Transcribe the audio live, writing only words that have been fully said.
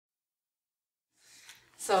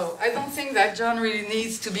So I don't think that John really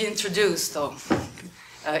needs to be introduced, though.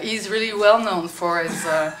 He's really well known for his,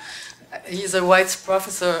 he's a White's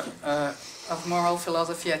professor of moral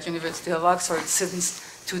philosophy at University of Oxford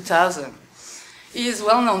since 2000. He is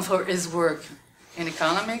well known for his work in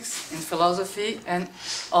economics, in philosophy, and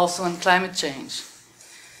also in climate change.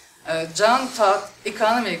 John taught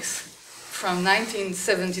economics from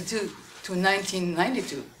 1972 to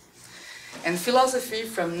 1992, and philosophy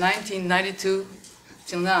from 1992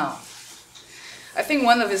 till now. I think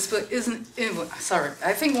one of his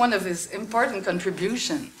important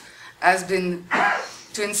contributions has been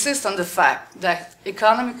to insist on the fact that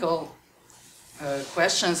economical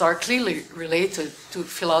questions are clearly related to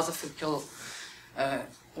philosophical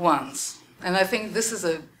ones. And I think this is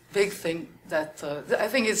a big thing that, I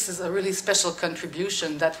think this is a really special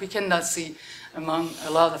contribution that we cannot see among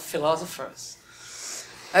a lot of philosophers.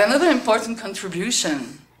 Another important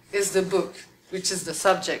contribution is the book, which is the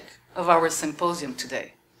subject of our symposium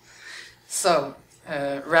today. So,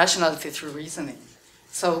 Rationality through Reasoning.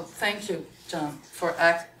 So, thank you, John, for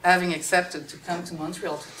having accepted to come to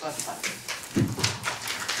Montreal to talk about it.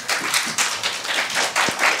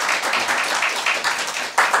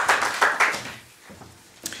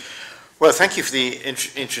 Well, thank you for the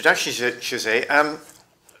introduction, José.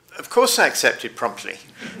 Of course, I accepted promptly.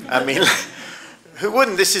 I mean, who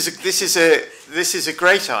wouldn't? This is a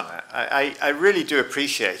great honour. I really do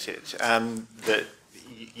appreciate it that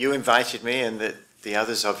you invited me and that the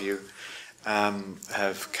others of you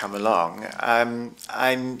have come along.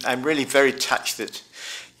 I'm really very touched that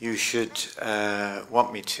you should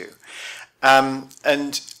want me to.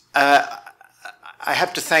 And I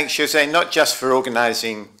have to thank José not just for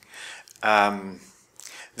organising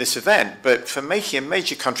this event, but for making a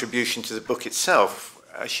major contribution to the book itself.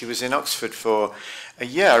 She was in Oxford for a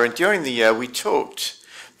year, and during the year we talked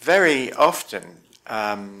very often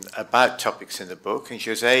about topics in the book, and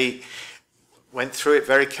José went through it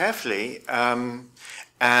very carefully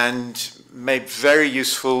and made very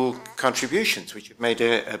useful contributions, which have made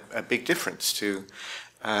a big difference to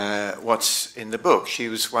what's in the book. She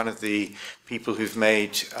was one of the people who've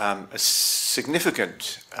made a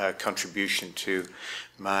significant contribution to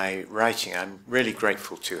my writing. I'm really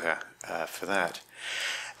grateful to her for that.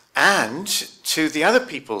 And to the other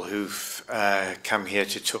people who've come here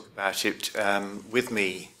to talk about it with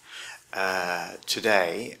me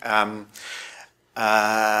today.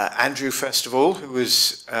 Andrew, first of all, who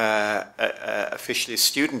was officially a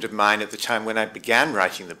student of mine at the time when I began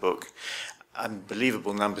writing the book,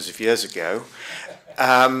 unbelievable numbers of years ago.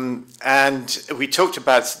 And we talked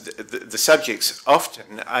about the subjects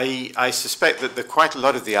often. I suspect that quite a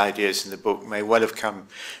lot of the ideas in the book may well have come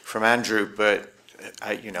from Andrew, but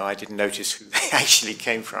I didn't notice who they actually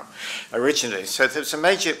came from originally. So there's a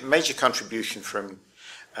major contribution from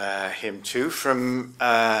him too, from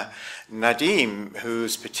Nadim,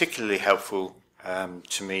 who's particularly helpful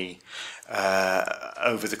to me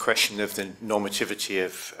over the question of the normativity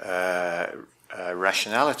of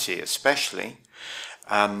rationality, especially.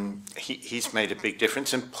 He's made a big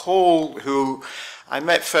difference. And Paul, who I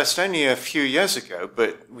met first only a few years ago,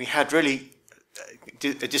 but we had really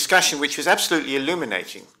a discussion which was absolutely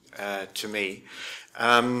illuminating to me,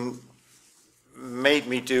 made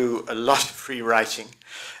me do a lot of free writing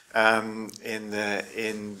in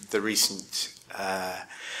the recent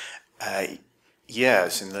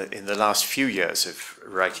years, in the last few years of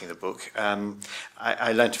writing the book.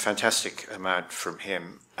 I learned a fantastic amount from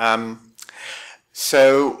him.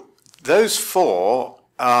 So those four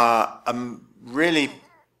are really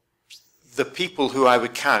the people who I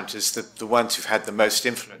would count as the ones who've had the most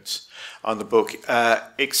influence on the book,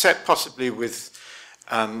 except possibly with,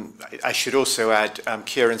 I should also add,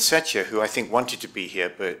 Kieran Setcher, who I think wanted to be here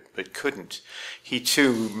but couldn't. He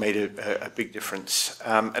too made a big difference.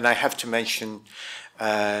 And I have to mention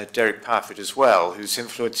Derek Parfit as well, whose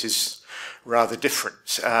influence is rather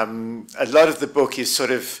different. A lot of the book is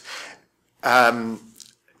sort of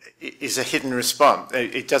is a hidden response.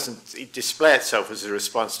 It doesn't display itself as a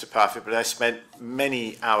response to Parfit, but I spent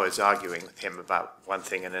many hours arguing with him about one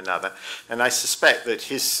thing and another, and I suspect that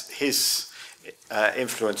his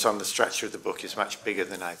influence on the structure of the book is much bigger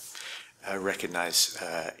than I recognize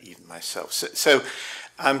even myself. So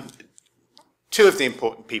two of the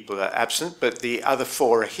important people are absent, but the other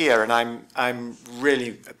four are here, and I'm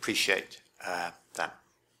really appreciate that.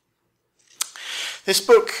 This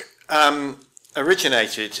book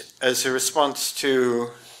originated as a response to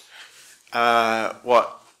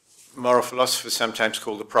what moral philosophers sometimes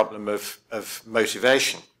call the problem of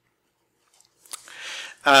motivation.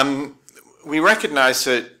 We recognize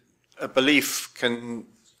that a belief can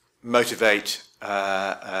motivate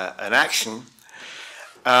an action.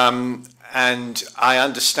 And I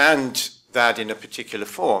understand that in a particular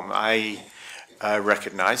form. I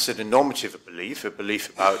recognize that a normative belief, a belief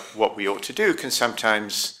about what we ought to do, can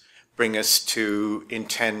sometimes bring us to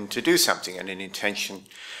intend to do something, and an intention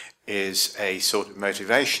is a sort of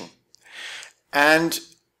motivation. And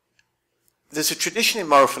there's a tradition in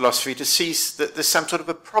moral philosophy to see that there's some sort of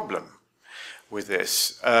a problem with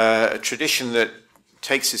this, a tradition that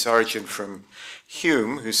takes its origin from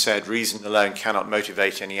Hume, who said reason alone cannot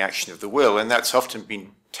motivate any action of the will, and that's often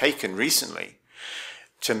been taken recently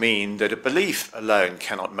to mean that a belief alone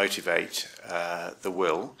cannot motivate the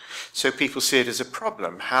will. So people see it as a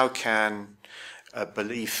problem. How can a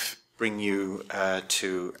belief bring you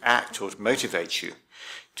to act, or to motivate you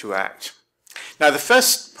to act? Now, the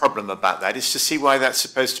first problem about that is to see why that's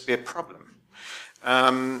supposed to be a problem.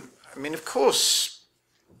 I mean, of course,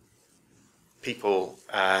 people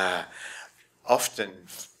often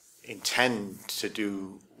intend to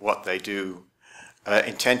do what they do,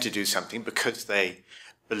 intend to do something because they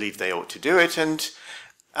believe they ought to do it, and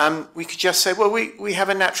we could just say, well, we have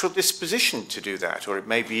a natural disposition to do that, or it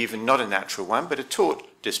may be even not a natural one, but a taught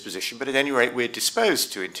disposition, but at any rate we're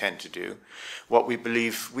disposed to intend to do what we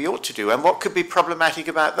believe we ought to do. And what could be problematic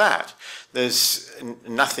about that? There's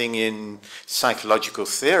nothing in psychological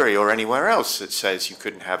theory or anywhere else that says you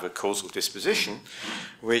couldn't have a causal disposition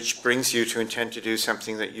which brings you to intend to do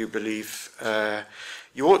something that you believe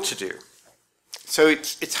you ought to do. So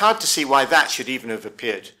it's hard to see why that should even have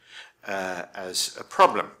appeared as a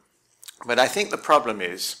problem. But I think the problem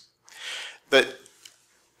is that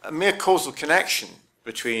a mere causal connection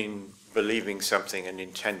between believing something and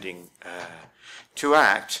intending to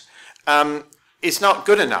act is not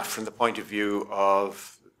good enough from the point of view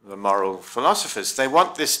of the moral philosophers. They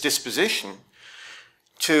want this disposition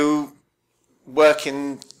to work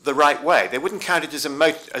in the right way. They wouldn't count it as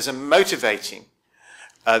a motivating.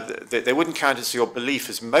 They wouldn't count as your belief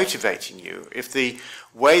as motivating you if the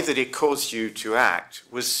way that it caused you to act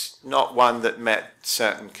was not one that met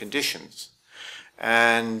certain conditions.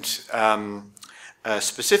 And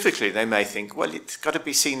specifically, they may think, well, it's got to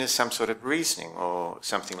be seen as some sort of reasoning or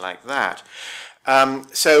something like that.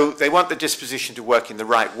 So they want the disposition to work in the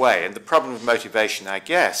right way. And the problem of motivation, I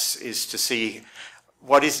guess, is to see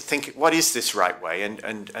what is this right way,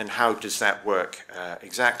 and how does that work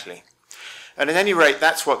exactly. And at any rate,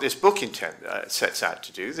 that's what this book sets out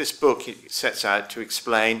to do. This book sets out to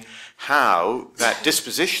explain how that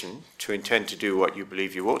disposition to intend to do what you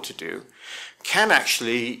believe you ought to do can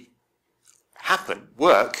actually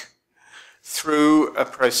work through a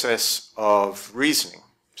process of reasoning.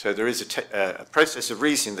 So there is a process of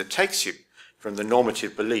reasoning that takes you from the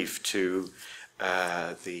normative belief to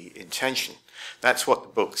the intention. That's what the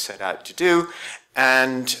book set out to do.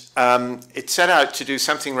 And it set out to do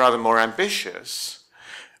something rather more ambitious,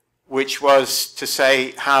 which was to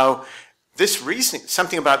say how this reasoning,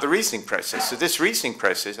 something about the reasoning process. So this reasoning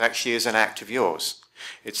process actually is an act of yours.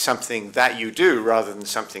 It's something that you do rather than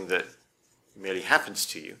something that merely happens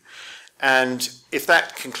to you. And if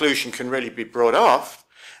that conclusion can really be brought off,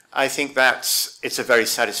 I think it's a very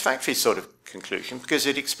satisfactory sort of conclusion, because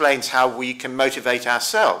it explains how we can motivate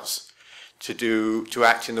ourselves to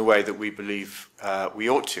act in the way that we believe we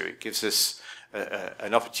ought to. It gives us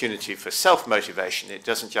an opportunity for self-motivation. It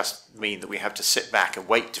doesn't just mean that we have to sit back and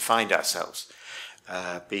wait to find ourselves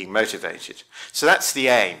being motivated. So that's the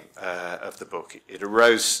aim of the book. It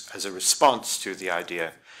arose as a response to the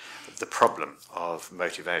idea of the problem of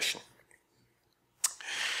motivation.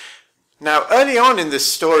 Now, early on in this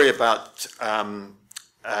story about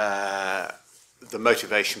the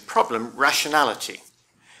motivation problem, rationality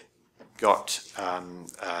got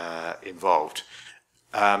involved.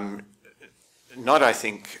 Not, I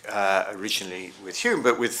think, originally with Hume,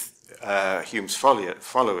 but with Hume's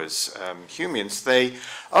followers, Humeans. They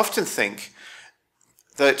often think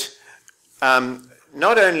that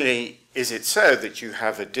not only is it so that you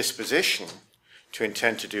have a disposition to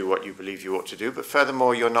intend to do what you believe you ought to do, but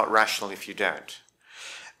furthermore, you're not rational if you don't.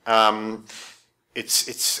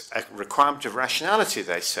 It's a requirement of rationality,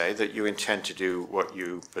 they say, that you intend to do what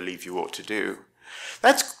you believe you ought to do.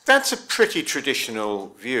 That's a pretty traditional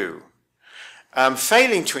view.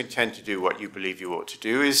 Failing to intend to do what you believe you ought to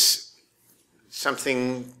do is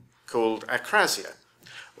something called akrasia,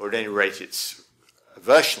 or at any rate it's a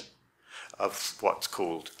version of what's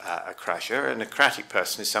called akrasia. An acratic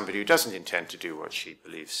person is somebody who doesn't intend to do what she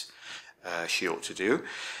believes she ought to do.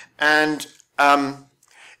 And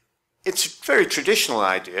it's a very traditional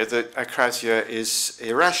idea that akrasia is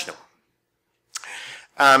irrational.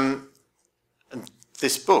 And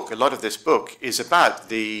this book, a lot of this book, is about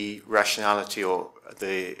the rationality or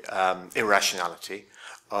the irrationality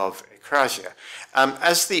of akrasia.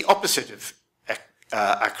 As the opposite of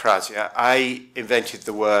akrasia, I invented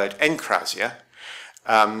the word enkrasia,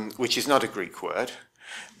 which is not a Greek word.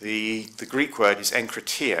 The Greek word is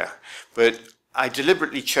enkratia, but I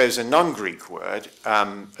deliberately chose a non-Greek word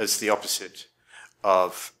as the opposite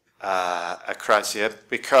of akrasia,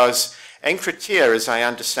 because enkratia, as I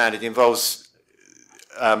understand it, involves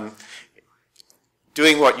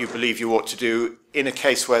doing what you believe you ought to do in a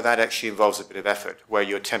case where that actually involves a bit of effort, where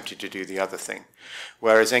you're tempted to do the other thing.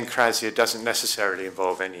 Whereas enkrasia doesn't necessarily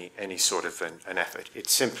involve any sort of an effort.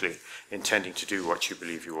 It's simply intending to do what you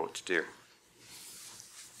believe you ought to do.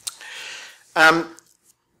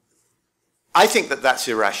 I think that that's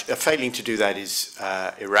irrational. Failing to do that is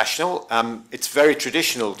irrational. It's very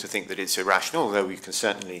traditional to think that it's irrational, although we can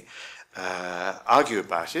certainly argue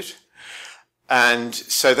about it. And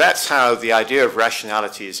so that's how the idea of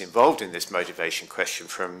rationality is involved in this motivation question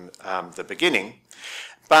from the beginning.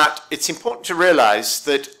 But it's important to realize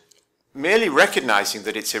that merely recognizing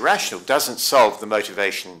that it's irrational doesn't solve the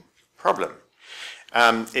motivation problem.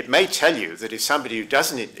 It may tell you that if somebody who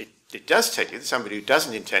doesn't, it does tell you that somebody who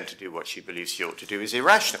doesn't intend to do what she believes she ought to do is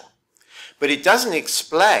irrational. But it doesn't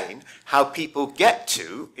explain how people get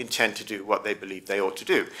to intend to do what they believe they ought to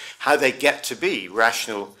do, how they get to be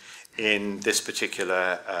rational in this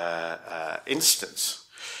particular instance.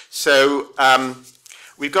 So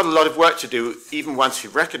we've got a lot of work to do even once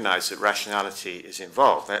we've recognized that rationality is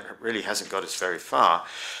involved. That really hasn't got us very far.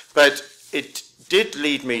 But it did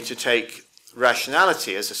lead me to take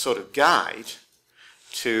rationality as a sort of guide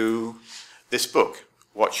to this book,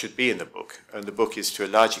 what should be in the book. And the book is to a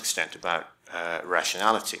large extent about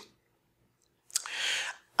rationality.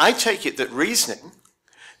 I take it that reasoning,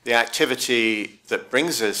 the activity that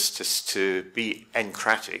brings us to be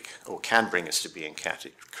encratic, or can bring us to be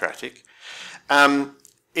encratic,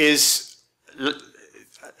 is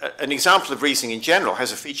an example of reasoning in general,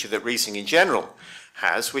 has a feature that reasoning in general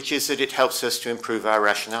has, which is that it helps us to improve our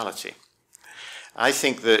rationality. I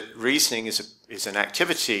think that reasoning is an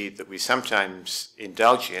activity that we sometimes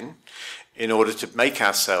indulge in order to make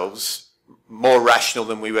ourselves more rational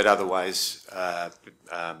than we would otherwise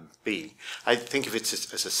be. I think of it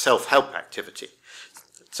as a self-help activity.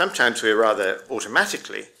 Sometimes we're rather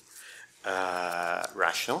automatically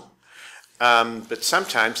rational, but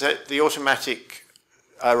sometimes our automatic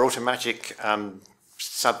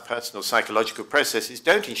subpersonal psychological processes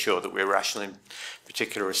don't ensure that we're rational in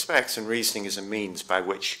particular respects, and reasoning is a means by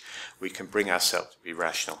which we can bring ourselves to be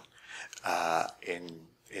rational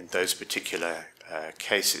in those particular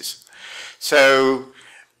cases. So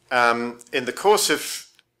in the course of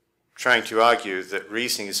trying to argue that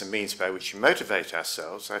reasoning is a means by which we motivate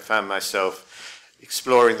ourselves, I found myself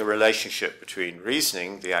exploring the relationship between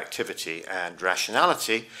reasoning, the activity, and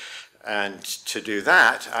rationality. And to do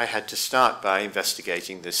that, I had to start by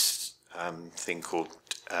investigating this thing called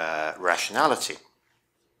rationality.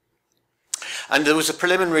 And there was a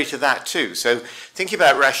preliminary to that too. So thinking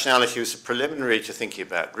about rationality was a preliminary to thinking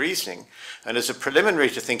about reasoning. And as a preliminary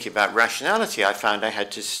to thinking about rationality, I found I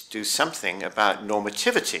had to do something about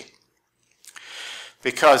normativity.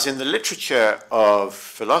 Because in the literature of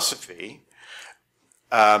philosophy,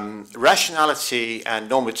 rationality and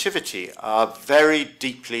normativity are very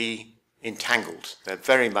deeply entangled. They're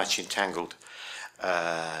very much entangled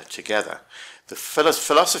together. The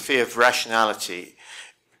philosophy of rationality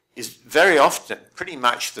is very often pretty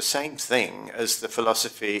much the same thing as the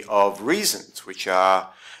philosophy of reasons, which are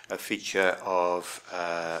a feature of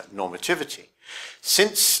normativity.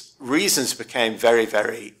 Since reasons became very,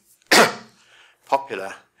 very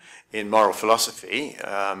popular in moral philosophy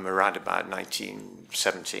around about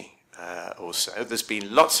 1970 or so, there's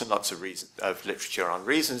been lots and lots of literature on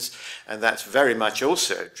reasons, and that's very much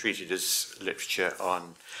also treated as literature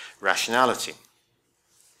on rationality.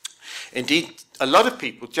 Indeed, a lot of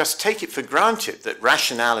people just take it for granted that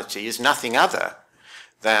rationality is nothing other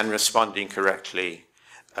than responding correctly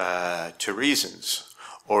to reasons,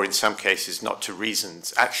 or in some cases not to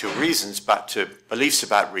reasons, actual reasons, but to beliefs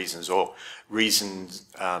about reasons, or reasons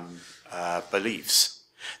beliefs.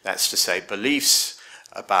 That's to say, beliefs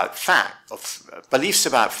about facts,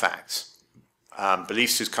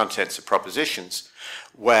 beliefs whose contents are propositions,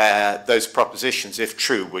 where those propositions, if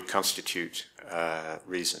true, would constitute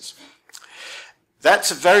reasons.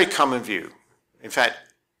 That's a very common view. In fact,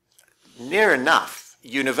 near enough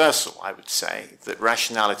universal, I would say, that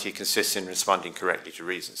rationality consists in responding correctly to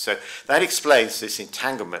reasons. So that explains this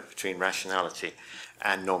entanglement between rationality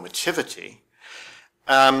and normativity.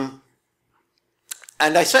 And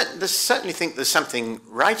And I certainly think there's something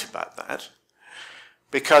right about that,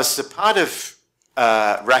 because the part of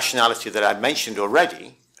rationality that I mentioned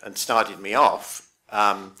already and started me off,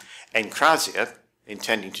 enkrasia,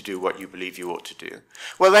 intending to do what you believe you ought to do,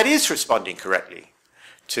 well, that is responding correctly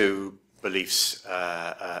to beliefs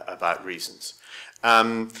about reasons.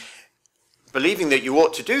 Believing that you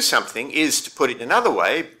ought to do something is, to put it another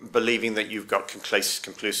way, believing that you've got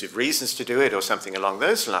conclusive reasons to do it or something along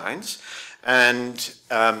those lines. And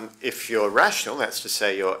if you're rational, that's to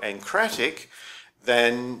say you're encratic,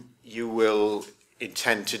 then you will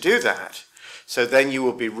intend to do that. So then you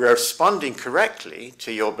will be responding correctly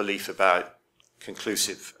to your belief about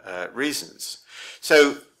conclusive reasons.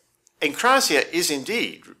 So enkrasia is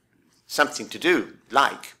indeed something to do,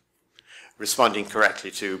 like responding correctly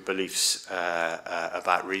to beliefs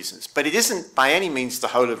about reasons. But it isn't by any means the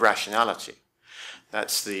whole of rationality.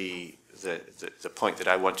 That's the point that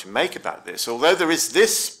I want to make about this. Although there is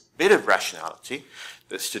this bit of rationality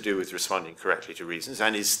that's to do with responding correctly to reasons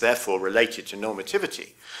and is therefore related to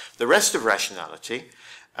normativity, the rest of rationality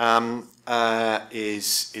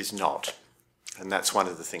is not. And that's one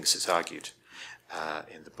of the things that's argued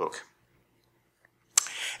in the book.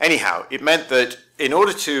 Anyhow, it meant that in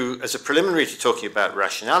order to, as a preliminary to talking about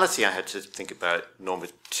rationality, I had to think about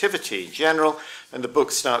normativity in general, and the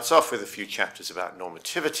book starts off with a few chapters about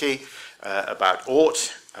normativity, about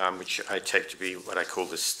ought, which I take to be what I call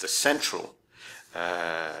the central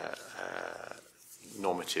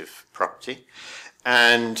normative property,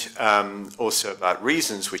 and also about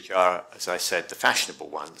reasons, which are, as I said, the fashionable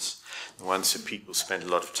ones, the ones that people spend a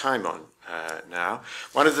lot of time on now.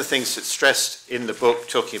 One of the things that's stressed in the book,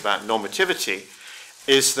 talking about normativity,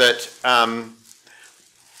 is that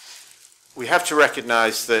we have to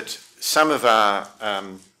recognize that some of our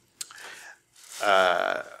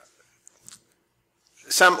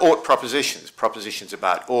some ought propositions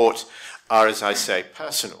about ought are, as I say,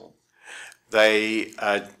 personal. They,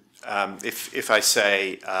 if I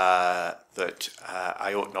say that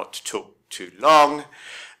I ought not to talk too long,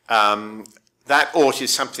 that ought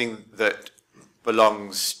is something that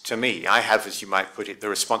belongs to me. I have, as you might put it, the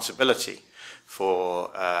responsibility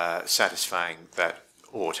for satisfying that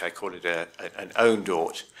ought. I call it an owned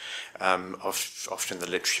ought. Often in the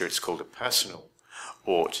literature it's called a personal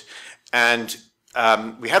ought. And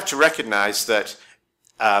we have to recognize that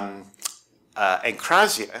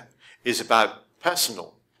enkrasia is about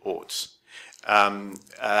personal oughts. When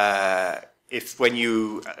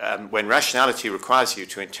rationality requires you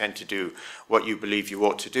to intend to do what you believe you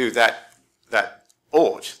ought to do, that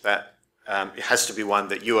ought, it has to be one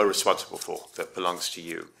that you are responsible for, that belongs to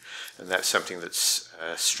you. And that's something that's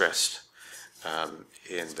stressed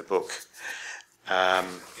in the book.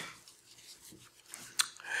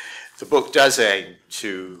 The book does aim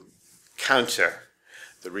to counter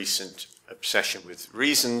the recent obsession with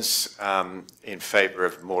reasons in favor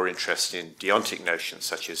of more interest in deontic notions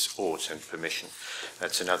such as ought and permission.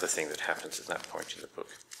 That's another thing that happens at that point in the book.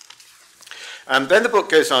 Then the book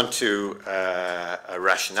goes on to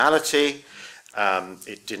rationality.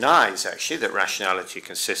 It denies, actually, that rationality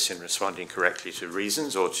consists in responding correctly to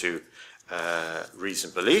reasons or to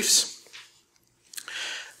reasoned beliefs.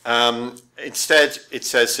 Instead, it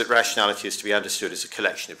says that rationality is to be understood as a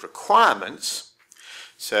collection of requirements.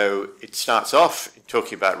 So it starts off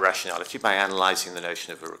talking about rationality by analyzing the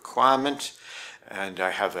notion of a requirement, and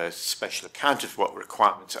I have a special account of what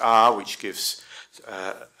requirements are, which gives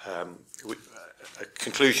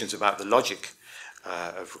conclusions about the logic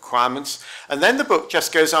of requirements. And then the book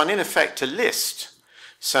just goes on, in effect, to list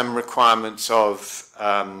some requirements of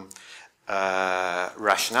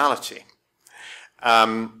rationality.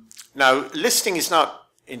 Now, listing is not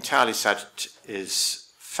entirely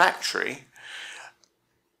satisfactory,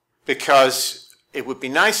 because it would be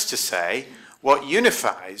nice to say what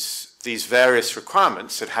unifies these various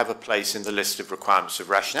requirements that have a place in the list of requirements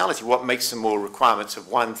of rationality, what makes them all requirements of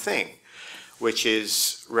one thing, which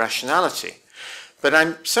is rationality. But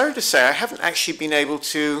I'm sorry to say I haven't actually been able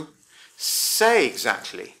to say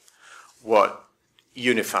exactly what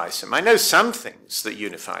unifies them. I know some things that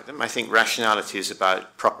unify them. I think rationality is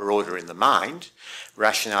about proper order in the mind.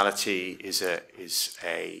 Rationality is a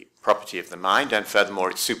property of the mind, and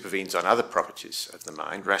furthermore it supervenes on other properties of the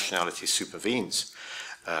mind. Rationality supervenes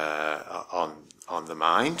on the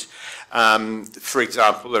mind. For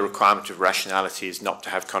example, the requirement of rationality is not to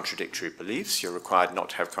have contradictory beliefs. You're required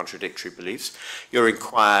not to have contradictory beliefs. You're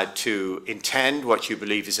required to intend what you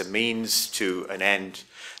believe is a means to an end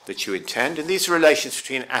that you intend. And these are relations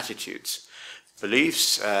between attitudes.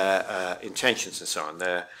 beliefs, intentions, and so on.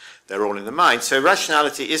 They're all in the mind. So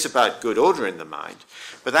rationality is about good order in the mind,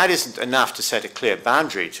 but that isn't enough to set a clear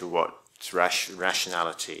boundary to what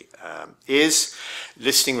rationality is.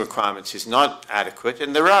 Listing requirements is not adequate,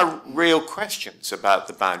 and there are real questions about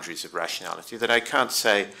the boundaries of rationality that I can't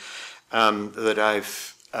say that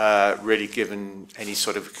I've really given any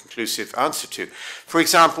sort of conclusive answer to. For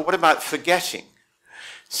example, what about forgetting?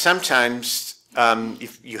 Sometimes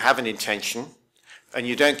if you have an intention and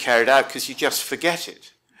you don't carry it out because you just forget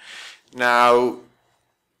it. Now,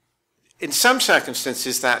 in some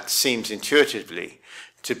circumstances that seems intuitively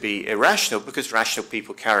to be irrational, because rational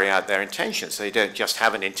people carry out their intentions. They don't just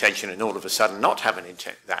have an intention and all of a sudden not have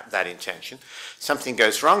that intention. Something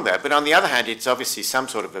goes wrong there. But on the other hand, it's obviously some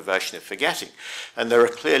sort of aversion of forgetting. And there are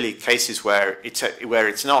clearly cases where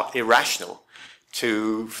it's not irrational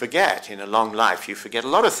to forget. In a long life, you forget a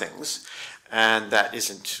lot of things, and that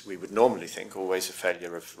isn't, we would normally think, always a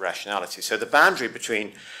failure of rationality. So the boundary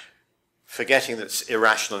between forgetting that's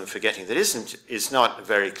irrational and forgetting that isn't is not a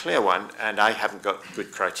very clear one, and I haven't got good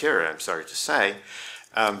criteria, I'm sorry to say,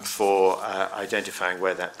 for identifying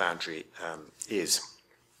where that boundary is.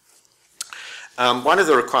 One of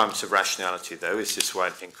the requirements of rationality, though, is this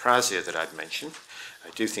one encrasia that I've mentioned. I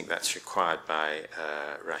do think that's required by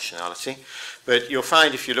rationality. But you'll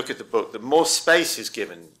find, if you look at the book, that more space is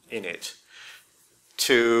given in it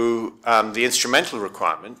to the instrumental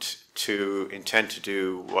requirement to intend to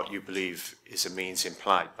do what you believe is a means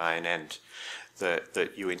implied by an end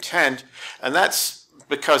that you intend. And that's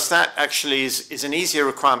because that actually is an easier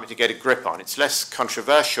requirement to get a grip on. It's less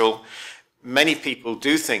controversial. Many people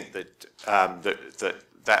do think that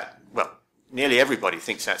well, nearly everybody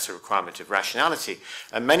thinks that's a requirement of rationality,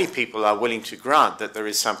 and many people are willing to grant that there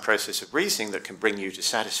is some process of reasoning that can bring you to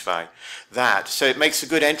satisfy that. So it makes a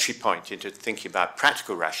good entry point into thinking about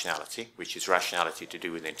practical rationality, which is rationality to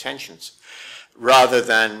do with intentions, rather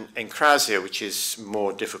than encrasia, which is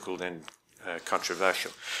more difficult and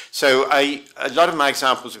controversial. So a lot of my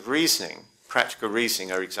examples of reasoning, practical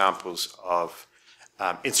reasoning, are examples of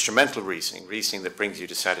instrumental reasoning, reasoning that brings you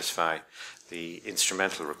to satisfy the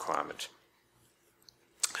instrumental requirement.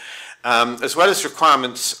 As well as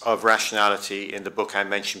requirements of rationality, in the book I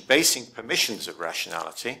mentioned basic permissions of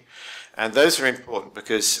rationality, and those are important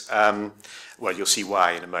because, well, you'll see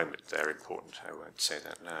why in a moment they're important. I won't say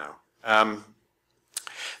that now.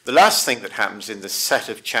 The last thing that happens in the set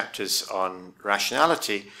of chapters on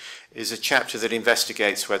rationality is a chapter that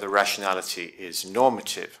investigates whether rationality is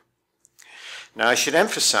normative. Now, I should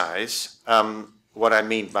emphasize what I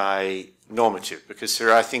mean by normative, because there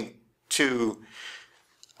are, I think, two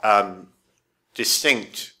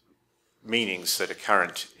distinct meanings that are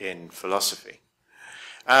current in philosophy.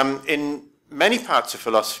 In many parts of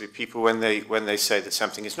philosophy, people, when they say that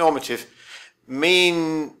something is normative,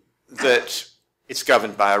 mean that it's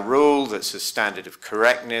governed by a rule, that's a standard of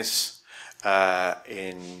correctness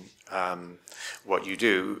in what you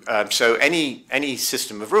do. So any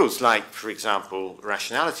system of rules, like, for example,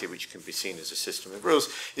 rationality, which can be seen as a system of rules,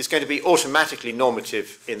 is going to be automatically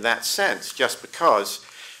normative in that sense, just because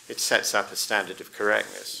it sets up a standard of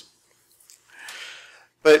correctness.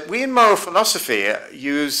 But we in moral philosophy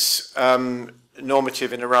use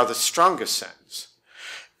normative in a rather stronger sense.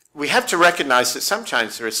 We have to recognize that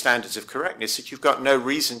sometimes there are standards of correctness that you've got no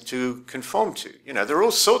reason to conform to. You know, there are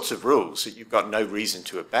all sorts of rules that you've got no reason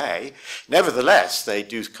to obey. Nevertheless, they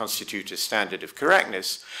do constitute a standard of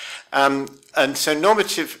correctness. And so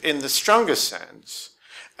normative in the stronger sense,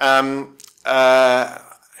 I'm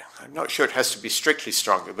not sure it has to be strictly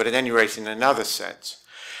stronger, but at any rate in another sense.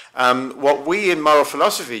 What we in moral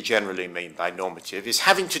philosophy generally mean by normative is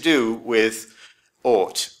having to do with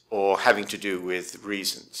ought, or having to do with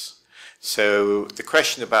reasons. So the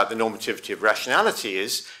question about the normativity of rationality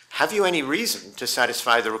is, have you any reason to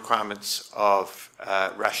satisfy the requirements of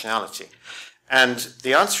rationality? And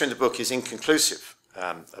the answer in the book is inconclusive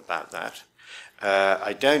about that.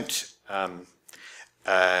 I don't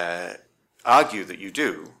argue that you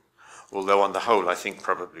do, although on the whole I think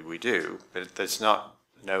probably we do, but there's not,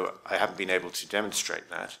 no, I haven't been able to demonstrate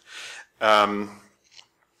that.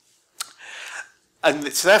 And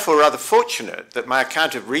it's therefore rather fortunate that my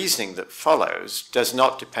account of reasoning that follows does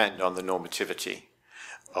not depend on the normativity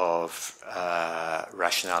of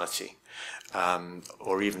rationality,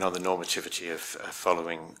 or even on the normativity of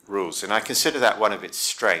following rules. And I consider that one of its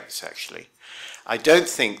strengths, actually. I don't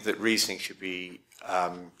think that reasoning should be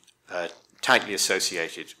tightly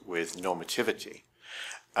associated with normativity.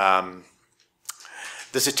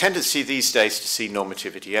 there's a tendency these days to see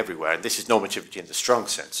normativity everywhere, and this is normativity in the strong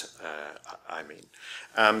sense, I mean.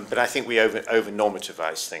 But I think we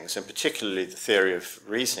over-normativize things, and particularly the theory of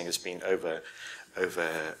reasoning has been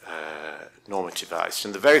normativized.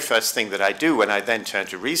 And the very first thing that I do when I then turn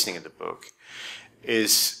to reasoning in the book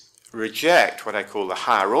is reject what I call the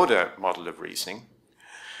higher order model of reasoning,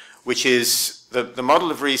 which is the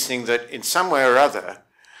model of reasoning that in some way or other,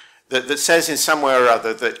 that says in some way or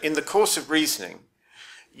other that in the course of reasoning,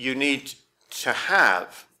 you need to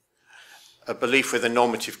have a belief with a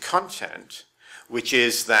normative content, which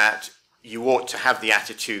is that you ought to have the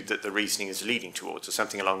attitude that the reasoning is leading towards, or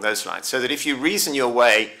something along those lines. So that if you reason your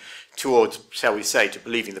way towards, shall we say, to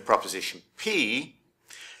believing the proposition P,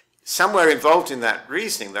 somewhere involved in that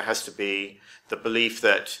reasoning there has to be the belief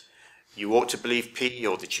that you ought to believe P,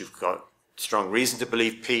 or that you've got strong reason to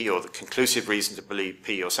believe P, or the conclusive reason to believe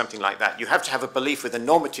P, or something like that. You have to have a belief with a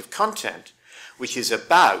normative content, which is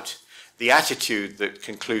about the attitude that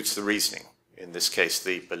concludes the reasoning. In this case,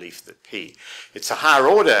 the belief that P. It's a higher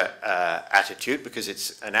order attitude because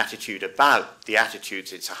it's an attitude about the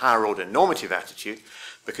attitudes. It's a higher order normative attitude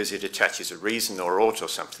because it attaches a reason or ought or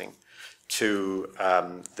something to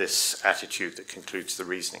this attitude that concludes the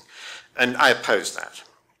reasoning. And I oppose that.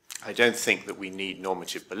 I don't think that we need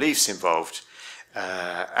normative beliefs involved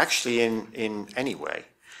actually in any way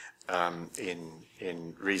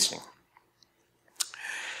in reasoning.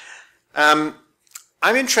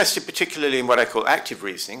 I'm interested particularly in what I call active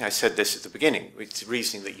reasoning. I said this at the beginning. It's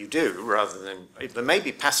reasoning that you do rather than, there may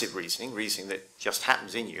be passive reasoning, reasoning that just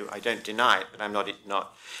happens in you. I don't deny it, but I'm not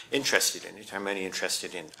interested in it. I'm only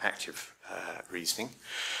interested in active reasoning.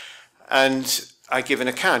 And I give an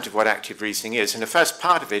account of what active reasoning is. And the first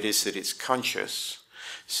part of it is that it's conscious.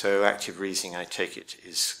 So active reasoning, I take it,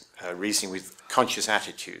 is reasoning with conscious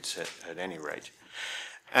attitudes at any rate.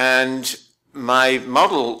 And my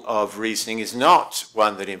model of reasoning is not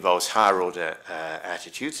one that involves higher order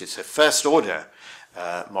attitudes. It's a first order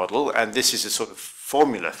model, and this is a sort of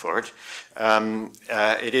formula for it.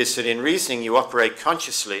 It is that in reasoning you operate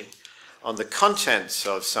consciously on the contents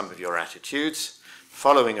of some of your attitudes,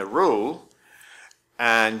 following a rule,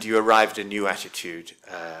 and you arrive at a new attitude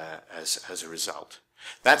as a result.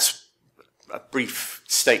 That's a brief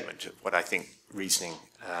statement of what I think reasoning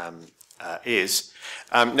is.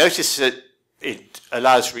 Notice that it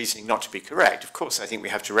allows reasoning not to be correct. Of course, I think we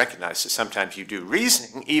have to recognize that sometimes you do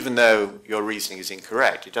reasoning, even though your reasoning is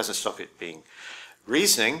incorrect. It doesn't stop it being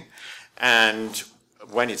reasoning. And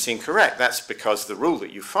when it's incorrect, that's because the rule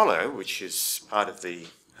that you follow, which is part of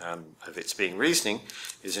its being reasoning,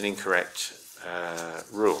 is an incorrect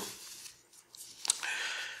rule.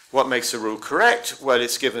 What makes a rule correct? Well,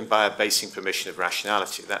 it's given by a basing permission of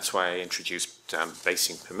rationality. That's why I introduced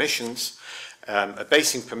basing permissions. A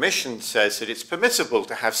basing permission says that it's permissible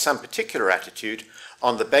to have some particular attitude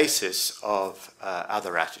on the basis of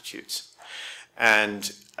other attitudes.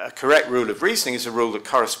 And a correct rule of reasoning is a rule that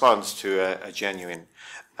corresponds to a genuine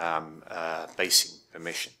basing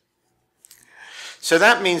permission. So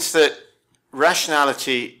that means that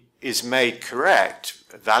rationality is made correct,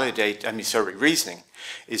 reasoning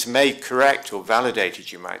is made correct or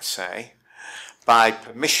validated, you might say, by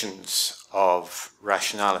permissions of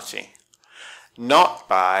rationality, not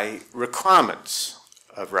by requirements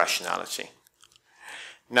of rationality.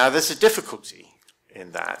 Now, there's a difficulty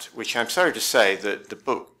in that, which I'm sorry to say that the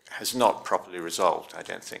book has not properly resolved, I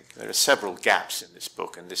don't think. There are several gaps in this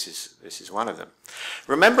book, and this is one of them.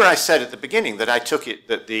 Remember I said at the beginning that I took it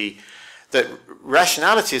that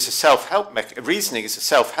rationality is a self-help reasoning is a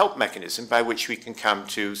self-help mechanism by which we can come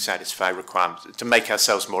to satisfy requirements, to make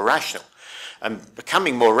ourselves more rational. And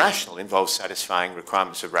becoming more rational involves satisfying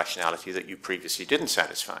requirements of rationality that you previously didn't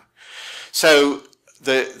satisfy. So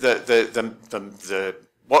the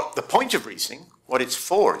point of reasoning, what it's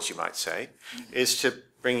for, as you might say, is to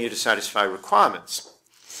bring you to satisfy requirements.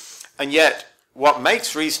 And yet, what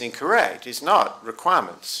makes reasoning correct is not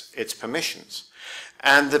requirements, it's permissions.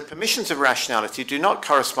 And the permissions of rationality do not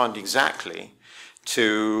correspond exactly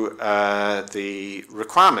to the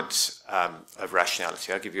requirements of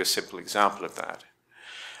rationality. I'll give you a simple example of that.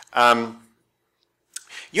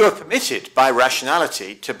 You are permitted by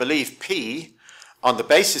rationality to believe P on the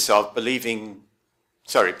basis of believe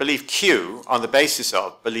Q on the basis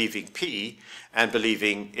of believing P and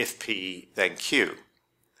believing if P then Q.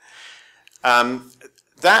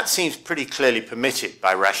 That seems pretty clearly permitted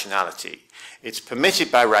by rationality. It's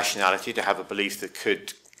permitted by rationality to have a belief that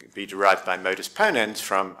could be derived by modus ponens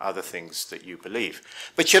from other things that you believe.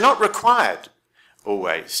 But you're not required,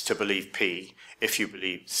 always, to believe P, if you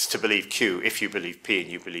believe, to believe Q, if you believe P,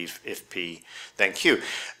 and you believe if P, then Q.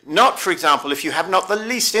 Not, for example, if you have not the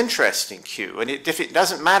least interest in Q, and if it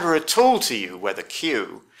doesn't matter at all to you whether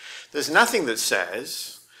Q, there's nothing that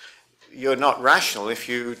says you're not rational if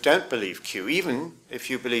you don't believe Q, even if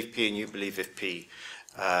you believe P and you believe if P,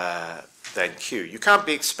 then Q. You can't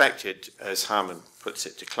be expected, as Harman puts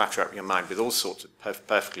it, to clutter up your mind with all sorts of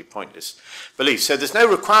perfectly pointless beliefs. So there's no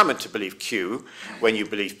requirement to believe Q when you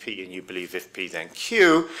believe P and you believe if P then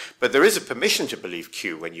Q, but there is a permission to believe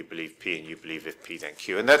Q when you believe P and you believe if P then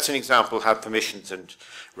Q. And that's an example of how permissions and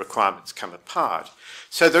requirements come apart.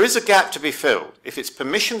 So there is a gap to be filled. If it's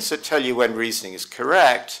permissions that tell you when reasoning is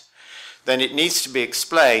correct, then it needs to be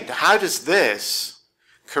explained, how does this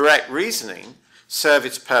correct reasoning serve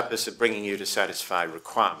its purpose of bringing you to satisfy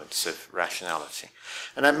requirements of rationality?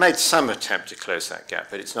 And I've made some attempt to close that gap,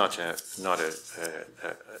 but it's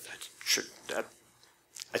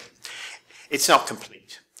it's not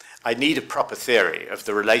complete. I need a proper theory of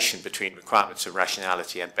the relation between requirements of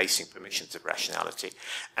rationality and basic permissions of rationality,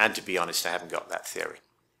 and to be honest, I haven't got that theory.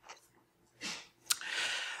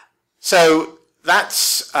 So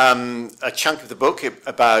that's a chunk of the book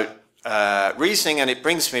about reasoning, and it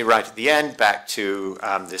brings me right at the end back to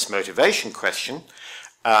this motivation question.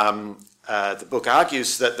 The book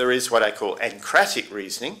argues that there is what I call encratic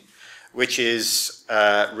reasoning, which is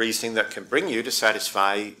reasoning that can bring you to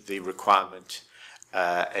satisfy the requirement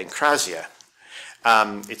encrasia.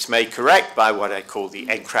 It's made correct by what I call the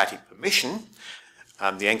encratic permission.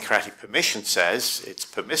 The encratic permission says it's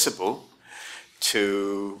permissible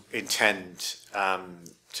to intend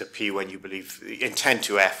to P when you believe, intend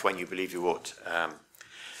to F when you believe you ought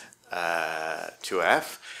to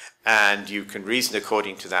F, and you can reason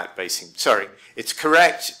according to that it's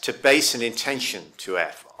correct to base an intention to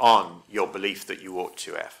F on your belief that you ought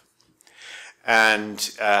to F.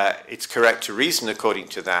 And it's correct to reason according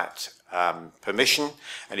to that permission,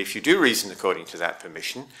 and if you do reason according to that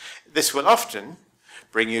permission, this will often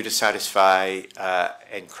bring you to satisfy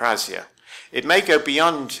encrasia. It may go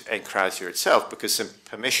beyond encrasia itself, because the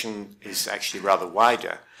permission is actually rather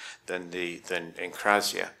wider than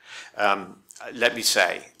encrasia. Let me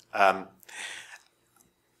say,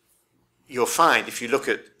 you'll find, if you look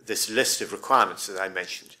at this list of requirements that I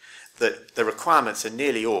mentioned, that the requirements are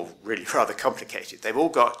nearly all really rather complicated. They've all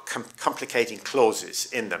got complicating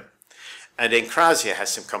clauses in them. And encrasia has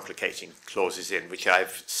some complicating clauses in, which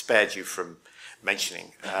I've spared you from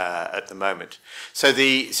mentioning at the moment. So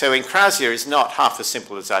encrasia is not half as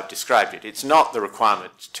simple as I've described it. It's not the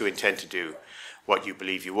requirement to intend to do what you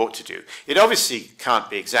believe you ought to do. It obviously can't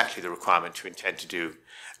be exactly the requirement to intend to do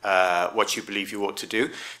what you believe you ought to do,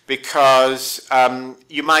 because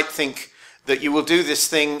you might think that you will do this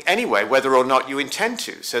thing anyway, whether or not you intend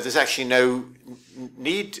to. So there's actually no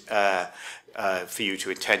need for you to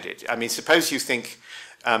intend it. I mean, suppose you think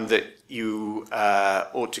that you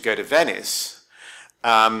ought to go to Venice,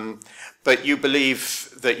 but you believe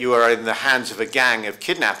that you are in the hands of a gang of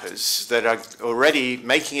kidnappers that are already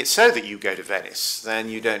making it so that you go to Venice. Then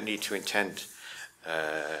you don't need to intend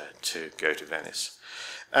to go to Venice.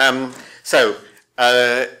 There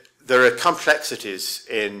are complexities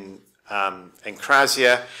in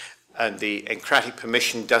encrasia, and the encratic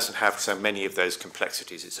permission doesn't have so many of those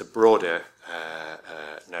complexities. It's a broader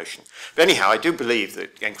notion. But anyhow, I do believe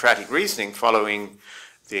that encratic reasoning following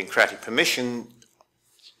the encratic permission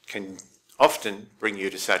can often bring you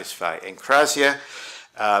to satisfy encrasia.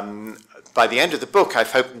 By the end of the book,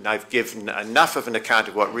 I've given enough of an account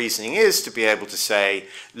of what reasoning is to be able to say,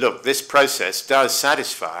 look, this process does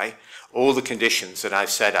satisfy all the conditions that I've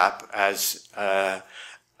set up as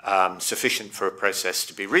sufficient for a process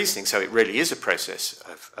to be reasoning. So it really is a process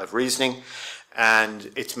of reasoning,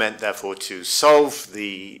 and it's meant, therefore, to solve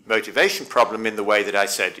the motivation problem in the way that I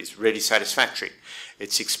said is really satisfactory.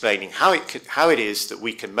 It's explaining how it is that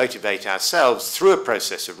we can motivate ourselves through a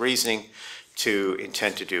process of reasoning to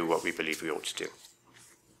intend to do what we believe we ought to do.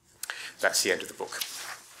 That's the end of the book.